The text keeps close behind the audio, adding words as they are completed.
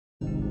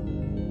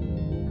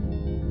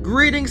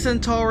Greetings,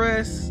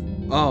 Centaurus!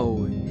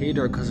 Oh, hey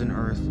there, Cousin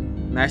Earth.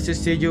 Nice to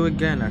see you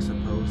again, I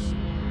suppose.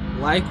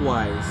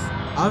 Likewise,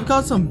 I've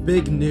got some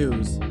big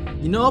news.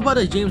 You know about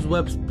the James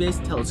Webb Space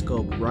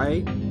Telescope,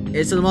 right?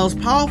 It's the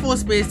most powerful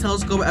space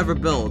telescope ever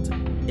built.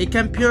 It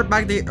can peer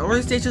back the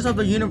early stages of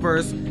the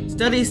universe,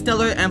 study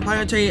stellar and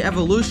planetary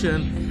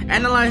evolution,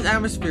 analyze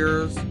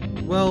atmospheres.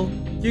 Well,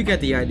 you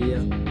get the idea.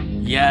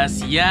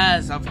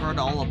 Yes, I've heard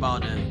all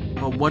about it.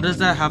 But what does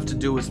that have to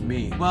do with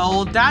me?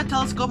 Well, that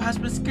telescope has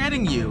been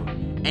scanning you.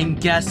 And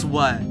guess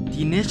what?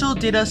 The initial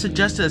data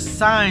suggested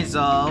signs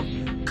of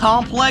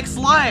complex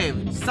life,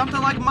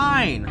 something like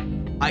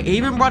mine. I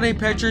even brought a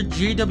picture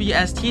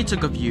JWST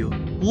took of you.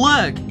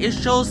 Look, it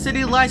shows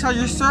city lights on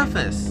your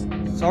surface.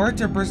 Sorry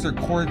to burst your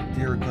cord,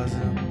 dear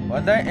cousin,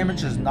 but that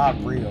image is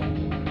not real.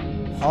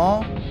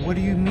 Huh? What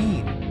do you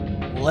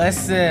mean?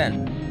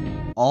 Listen.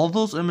 All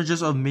those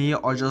images of me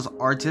are just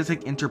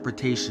artistic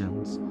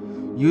interpretations.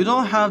 You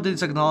don't have the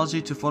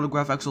technology to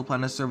photograph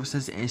exoplanet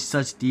surfaces in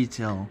such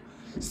detail.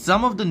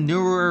 Some of the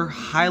newer,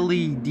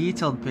 highly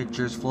detailed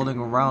pictures floating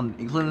around,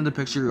 including the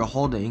picture you're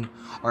holding,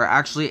 are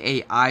actually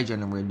AI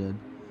generated.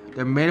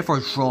 They're made for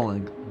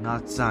trolling,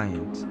 not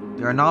science.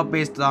 They are not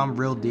based on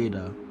real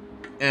data.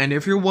 And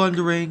if you're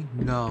wondering,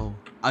 no,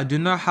 I do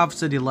not have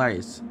city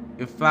lights.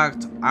 In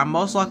fact, I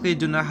most likely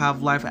do not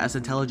have life as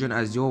intelligent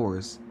as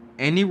yours.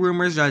 Any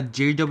rumors that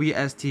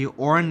JWST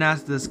or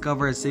NASA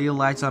discovered city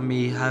lights on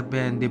me have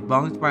been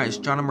debunked by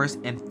astronomers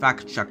and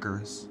fact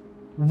checkers.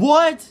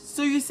 What?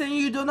 So you're saying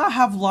you do not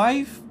have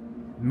life?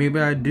 Maybe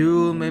I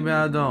do, maybe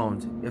I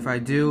don't. If I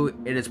do,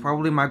 it is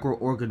probably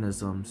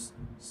microorganisms.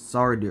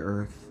 Sorry, the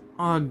Earth.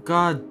 Oh,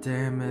 god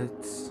damn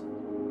it.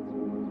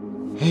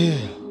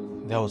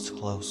 That was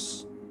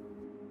close.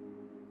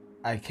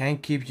 I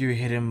can't keep you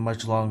hidden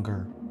much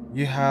longer.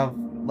 You have,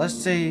 let's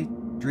say,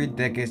 3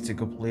 decades to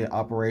complete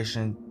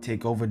Operation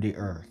Take Over the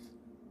Earth.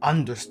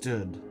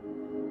 Understood.